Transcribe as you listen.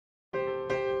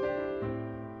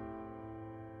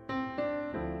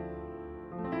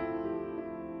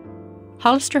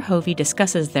Hollister Hovey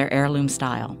discusses their heirloom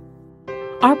style.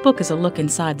 Our book is a look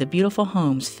inside the beautiful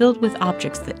homes filled with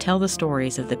objects that tell the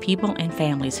stories of the people and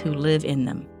families who live in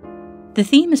them. The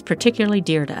theme is particularly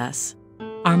dear to us.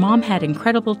 Our mom had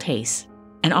incredible taste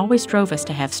and always drove us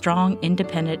to have strong,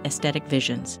 independent aesthetic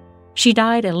visions. She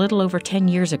died a little over 10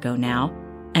 years ago now,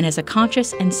 and as a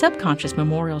conscious and subconscious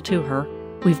memorial to her,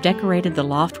 we've decorated the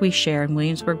loft we share in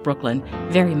Williamsburg, Brooklyn,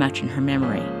 very much in her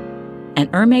memory. An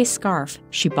Hermès scarf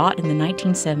she bought in the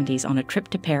 1970s on a trip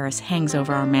to Paris hangs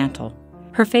over our mantel.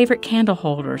 Her favorite candle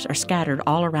holders are scattered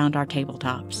all around our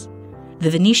tabletops. The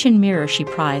Venetian mirror she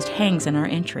prized hangs in our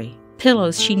entry.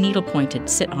 Pillows she needle-pointed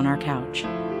sit on our couch.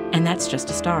 And that's just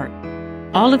a start.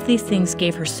 All of these things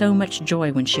gave her so much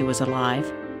joy when she was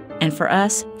alive. And for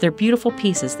us, they're beautiful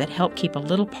pieces that help keep a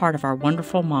little part of our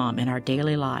wonderful mom in our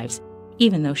daily lives,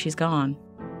 even though she's gone.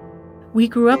 We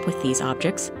grew up with these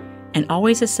objects and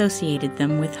always associated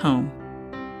them with home.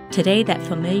 Today, that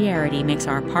familiarity makes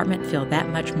our apartment feel that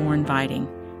much more inviting,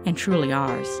 and truly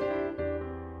ours.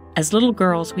 As little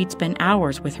girls, we'd spend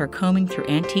hours with her combing through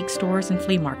antique stores and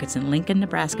flea markets in Lincoln,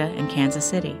 Nebraska, and Kansas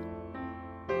City.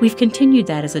 We've continued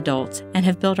that as adults and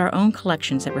have built our own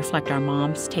collections that reflect our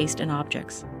mom's taste in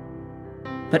objects.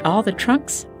 But all the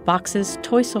trunks, boxes,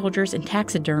 toy soldiers, and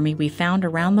taxidermy we found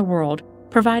around the world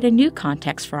provide a new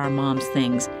context for our mom's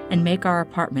things and make our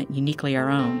apartment uniquely our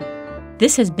own.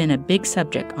 This has been a big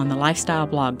subject on the lifestyle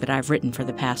blog that I've written for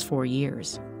the past 4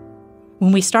 years.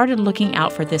 When we started looking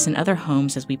out for this in other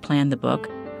homes as we planned the book,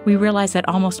 we realized that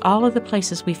almost all of the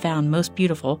places we found most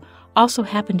beautiful also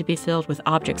happened to be filled with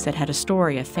objects that had a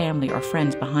story of family or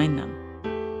friends behind them.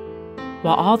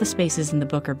 While all the spaces in the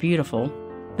book are beautiful,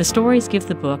 the stories give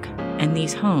the book, and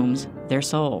these homes, their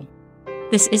soul.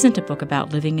 This isn't a book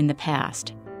about living in the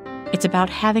past. It's about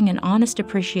having an honest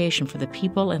appreciation for the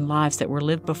people and lives that were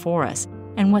lived before us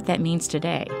and what that means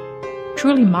today.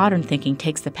 Truly modern thinking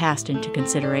takes the past into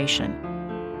consideration.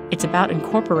 It's about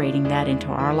incorporating that into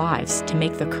our lives to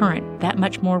make the current that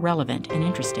much more relevant and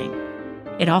interesting.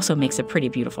 It also makes a pretty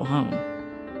beautiful home.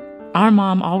 Our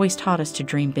mom always taught us to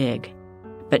dream big,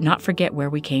 but not forget where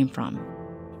we came from.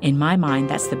 In my mind,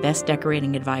 that's the best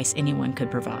decorating advice anyone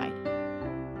could provide.